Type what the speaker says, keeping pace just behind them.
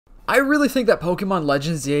I really think that Pokemon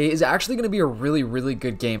Legends ZA is actually going to be a really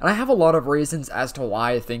good game, and I have a lot of reasons as to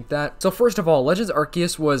why I think that. So first of all, Legends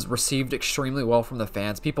Arceus was received extremely well from the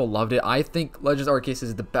fans. People loved it. I think Legends Arceus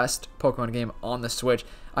is the best Pokemon game on the Switch.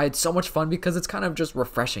 I had so much fun because it's kind of just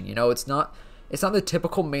refreshing, you know? It's not the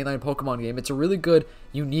typical mainline Pokemon game. It's a really good,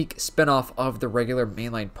 unique spin-off of the regular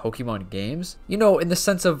mainline Pokemon games. You know, in the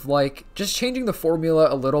sense of, like, just changing the formula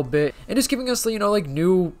a little bit and just giving us, you know, like,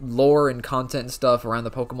 new lore and content and stuff around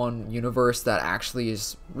the Pokemon universe that actually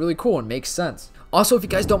is really cool and makes sense. Also, if you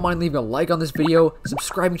guys don't mind leaving a like on this video,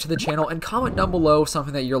 subscribing to the channel, and comment down below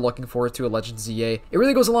something that you're looking forward to at Legends ZA. It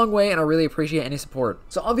really goes a long way, and I really appreciate any support.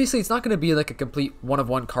 So obviously, it's not going to be like a complete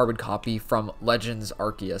one-of-one carbon copy from Legends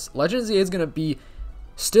Arceus. Legends ZA is going to be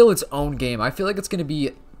still its own game. I feel like it's going to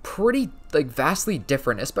be pretty, like, vastly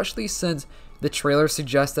different, especially since the trailer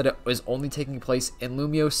suggests that it was only taking place in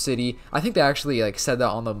Lumio City. I think they actually, like, said that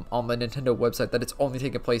on the Nintendo website, that it's only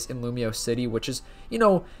taking place in Lumio City, which is, you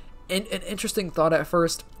know, an interesting thought at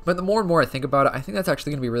first, but the more and more I think about it, I think that's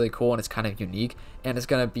actually going to be really cool, and it's kind of unique, and it's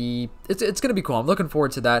going to be cool. I'm looking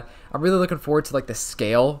forward to that. I'm really looking forward to, like, the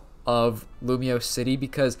scale of Lumio City,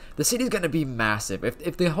 because the city's going to be massive.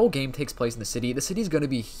 If the whole game takes place in the city's going to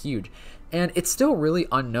be huge, and it's still really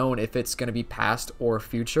unknown if it's going to be past or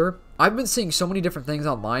future. I've been seeing so many different things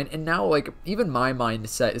online, and now, like, even my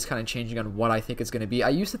mindset is kind of changing on what I think it's going to be. I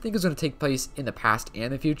used to think it was going to take place in the past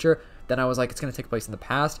and the future. Then I was like, it's going to take place in the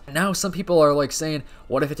past. And now some people are, like, saying,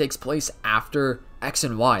 what if it takes place after X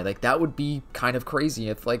and Y? Like, that would be kind of crazy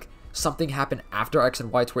if, like, something happened after X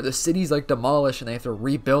and Y to where the city's, like, demolished and they have to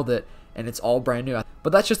rebuild it and it's all brand new.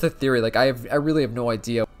 But that's just a theory. Like, I really have no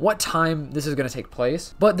idea what time this is going to take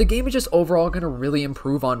place. But the game is just overall going to really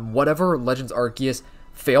improve on whatever Legends Arceus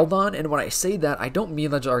failed on. And when I say that, I don't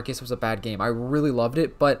mean Legends Arceus was a bad game. I really loved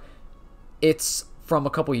it, but it's from a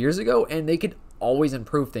couple years ago, and they could always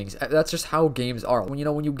improve things. That's just how games are. When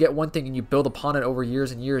you get one thing and you build upon it over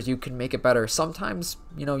years and years, you can make it better. Sometimes,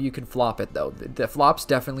 you know, you can flop it, though. The flops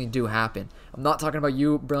definitely do happen. I'm not talking about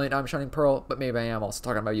you, Brilliant Diamond Shining Pearl, but maybe I am also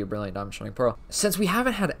talking about you, Brilliant Diamond Shining Pearl. Since we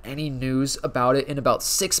haven't had any news about it in about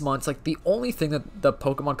 6 months, like, the only thing that the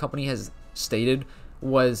Pokemon Company has stated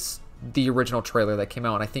was the original trailer that came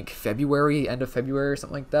out in, I think, February, end of February or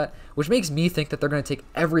something like that, which makes me think that they're going to take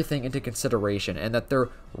everything into consideration and that they're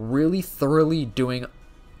really thoroughly doing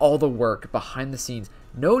all the work behind the scenes.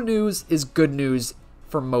 No news is good news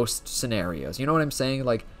for most scenarios. You know what I'm saying?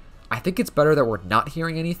 Like, I think it's better that we're not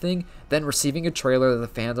hearing anything than receiving a trailer that the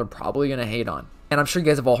fans are probably going to hate on. And I'm sure you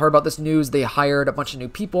guys have all heard about this news. They hired a bunch of new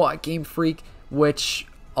people at Game Freak, which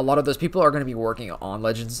a lot of those people are going to be working on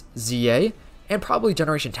Legends ZA and probably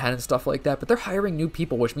Generation 10 and stuff like that, but they're hiring new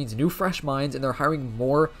people, which means new fresh minds, and they're hiring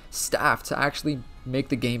more staff to actually make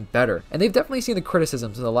the game better. And they've definitely seen the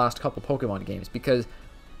criticisms in the last couple Pokemon games, because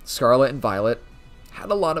Scarlet and Violet had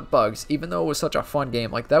a lot of bugs, even though it was such a fun game.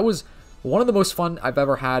 Like, that was one of the most fun I've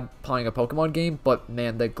ever had playing a Pokemon game, but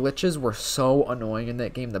man, the glitches were so annoying in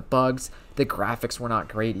that game. The bugs, the graphics were not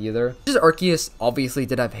great either. Just Arceus obviously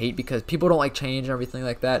did have hate because people don't like change and everything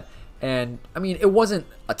like that. And, I mean, it wasn't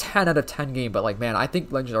a 10 out of 10 game, but, like, man, I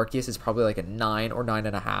think Legends Arceus is probably, like, a 9 or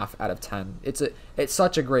 9.5 out of 10. It's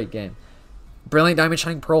such a great game. Brilliant Diamond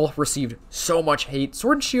Shining Pearl received so much hate.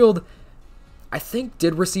 Sword and Shield, I think,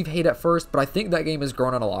 did receive hate at first, but I think that game has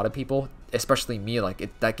grown on a lot of people, especially me.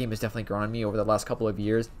 Like, that game has definitely grown on me over the last couple of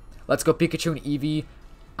years. Let's Go Pikachu and Eevee.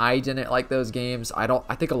 I didn't like those games. I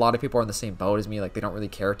think a lot of people are in the same boat as me. Like, they don't really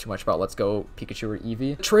care too much about Let's Go Pikachu or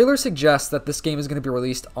Eevee. The trailer suggests that this game is going to be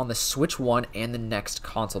released on the Switch 1 and the next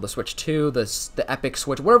console, the Switch 2, the Epic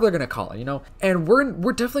Switch, whatever they're going to call it, you know? And we're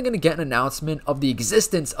definitely going to get an announcement of the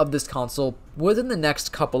existence of this console within the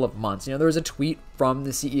next couple of months. You know, there was a tweet from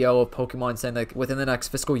the CEO of Pokemon saying that within the next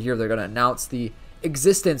fiscal year, they're going to announce the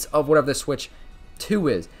existence of whatever the Switch 2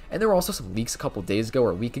 is. And there were also some leaks a couple days ago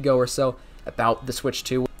or a week ago or so about the Switch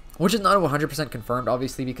 2, which is not 100% confirmed,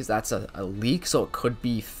 obviously, because that's a leak, so it could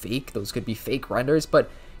be fake. Those could be fake renders, but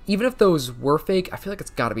even if those were fake, I feel like it's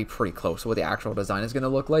got to be pretty close to what the actual design is going to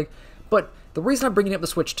look like. But the reason I'm bringing up the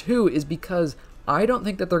Switch 2 is because I don't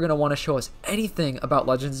think that they're going to want to show us anything about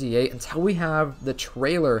Legends ZA until we have the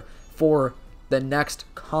trailer for the next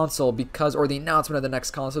console, or the announcement of the next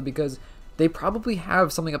console, because they probably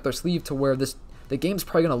have something up their sleeve to where the game's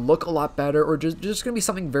probably going to look a lot better, or just going to be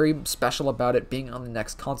something very special about it being on the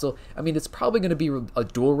next console. I mean, it's probably going to be a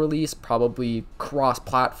dual release, probably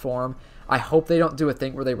cross-platform. I hope they don't do a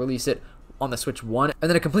thing where they release it on the Switch 1 and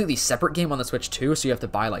then a completely separate game on the Switch 2, so you have to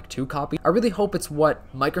buy like 2 copies. I really hope it's what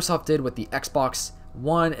Microsoft did with the Xbox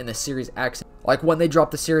One and the Series X. Like when they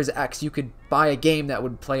dropped the Series X, you could buy a game that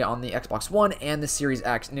would play on the Xbox One and the Series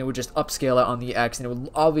X, and it would just upscale it on the X, and it would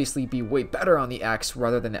obviously be way better on the X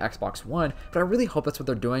rather than the Xbox One. But I really hope that's what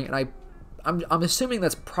they're doing, and I'm assuming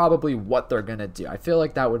that's probably what they're gonna do. I feel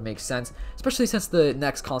like that would make sense, especially since the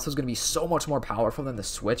next console is gonna be so much more powerful than the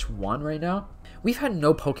Switch 1 right now. We've had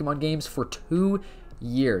no Pokemon games for 2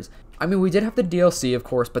 years. I mean, we did have the DLC, of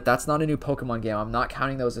course, but that's not a new Pokemon game. I'm not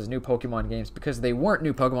counting those as new Pokemon games because they weren't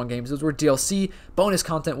new Pokemon games. Those were DLC bonus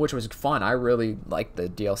content, which was fun. I really liked the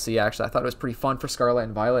DLC, actually. I thought it was pretty fun for Scarlet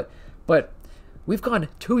and Violet. But we've gone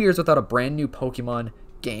 2 years without a brand new Pokemon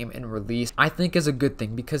game and release. I think is a good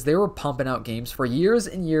thing because they were pumping out games for years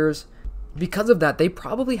and years. Because of that, they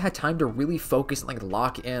probably had time to really focus and like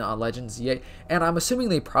lock in on Legends ZA. And I'm assuming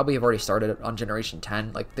they probably have already started on Generation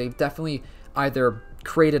 10. Like they've definitely either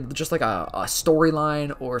created just like a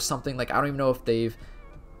storyline or something. Like I don't even know if they've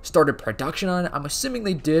started production on it. I'm assuming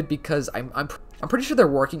they did because I'm pretty sure they're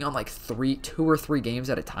working on like 2 or 3 games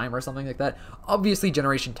at a time or something like that. Obviously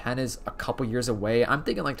Generation 10 is a couple years away. I'm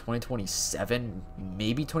thinking like 2027,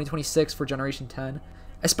 maybe 2026 for Generation 10.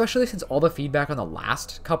 Especially since all the feedback on the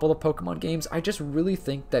last couple of Pokemon games, I just really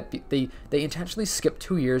think that they intentionally skipped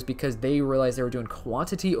 2 years because they realized they were doing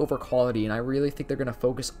quantity over quality, and I really think they're going to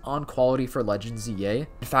focus on quality for Legends ZA.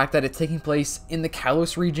 The fact that it's taking place in the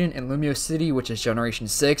Kalos region in Lumio City, which is Generation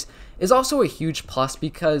 6, is also a huge plus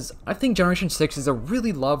because I think Generation 6 is a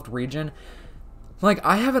really loved region. Like,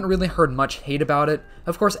 I haven't really heard much hate about it.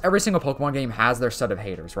 Of course, every single Pokemon game has their set of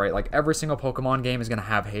haters, right? Like, every single Pokemon game is going to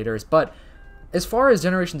have haters, but as far as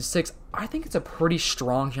Generation 6, I think it's a pretty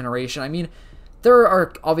strong generation. I mean, there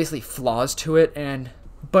are obviously flaws to it,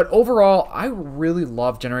 but overall, I really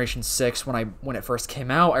loved Generation 6 when it first came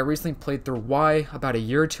out. I recently played through Y about a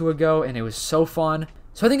year or 2 ago, and it was so fun.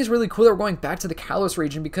 So I think it's really cool that we're going back to the Kalos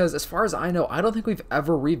region because as far as I know, I don't think we've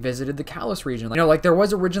ever revisited the Kalos region. Like, you know, like there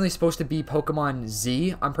was originally supposed to be Pokemon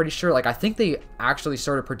Z, I'm pretty sure. Like, I think they actually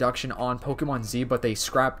started production on Pokemon Z, but they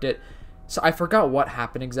scrapped it. So I forgot what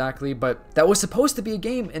happened exactly, but that was supposed to be a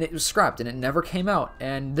game and it was scrapped and it never came out.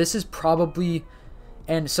 And this is probably...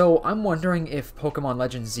 And so I'm wondering if Pokemon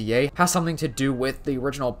Legends ZA has something to do with the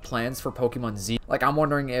original plans for Pokemon Z. Like, I'm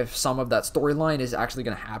wondering if some of that storyline is actually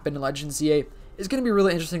going to happen in Legends ZA. It's going to be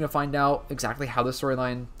really interesting to find out exactly how the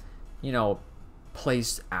storyline, you know,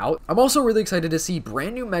 plays out. I'm also really excited to see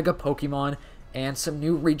brand new Mega Pokemon and some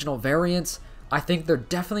new regional variants. I think they're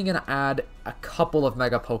definitely going to add a couple of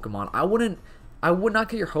Mega Pokemon. I would not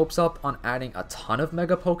get your hopes up on adding a ton of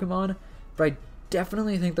Mega Pokemon, but I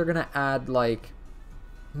definitely think they're going to add like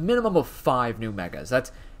minimum of 5 new Megas.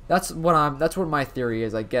 That's what my theory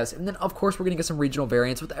is, I guess. And then of course we're going to get some regional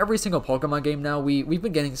variants with every single Pokemon game now. We've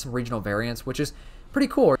been getting some regional variants, which is pretty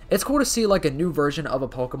cool. It's cool to see like a new version of a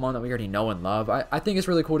Pokemon that we already know and love. I think it's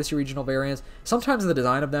really cool to see regional variants. Sometimes the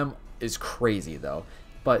design of them is crazy though.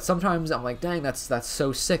 But sometimes I'm like, dang, that's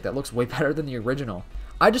so sick. That looks way better than the original.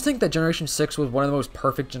 I just think that Generation 6 was one of the most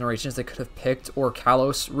perfect generations they could have picked, or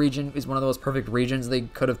Kalos region is one of the most perfect regions they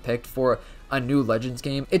could have picked for a new Legends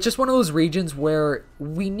game. It's just one of those regions where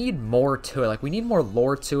we need more to it. Like, we need more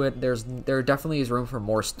lore to it. There definitely is room for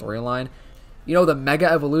more storyline. You know, the Mega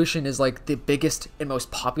Evolution is like the biggest and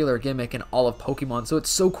most popular gimmick in all of Pokemon, so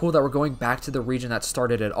it's so cool that we're going back to the region that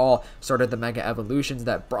started it all, started the Mega Evolutions,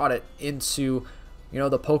 that brought it into, you know,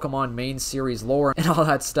 the Pokemon main series lore and all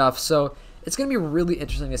that stuff. So it's going to be really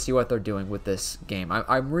interesting to see what they're doing with this game.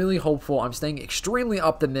 I'm really hopeful. I'm staying extremely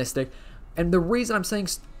optimistic. And the reason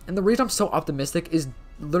I'm so optimistic is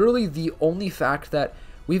literally the only fact that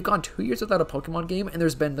we've gone 2 years without a Pokemon game and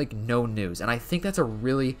there's been like no news. And I think that's a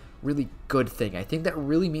really, really good thing. I think that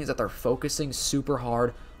really means that they're focusing super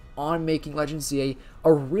hard on making Legends ZA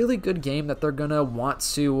a really good game that they're going to want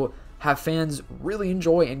to have fans really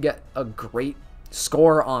enjoy and get a great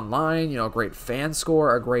score online, you know, a great fan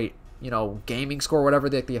score, a great, you know, gaming score, whatever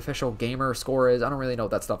the official gamer score is. I don't really know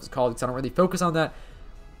what that stuff is called because I don't really focus on that,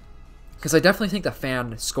 because I definitely think the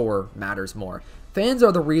fan score matters more. Fans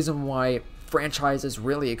are the reason why franchises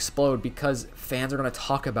really explode, because fans are going to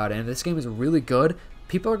talk about it, and if this game is really good,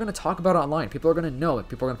 people are going to talk about it online. People are going to know it.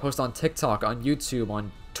 People are going to post on TikTok, on YouTube,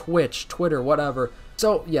 on Twitch, Twitter, whatever.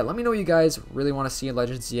 So yeah, let me know what you guys really want to see in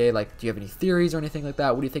Legends ZA. Like, do you have any theories or anything like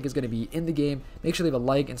that? What do you think is going to be in the game? Make sure to leave a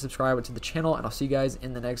like and subscribe to the channel, and I'll see you guys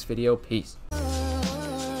in the next video. Peace.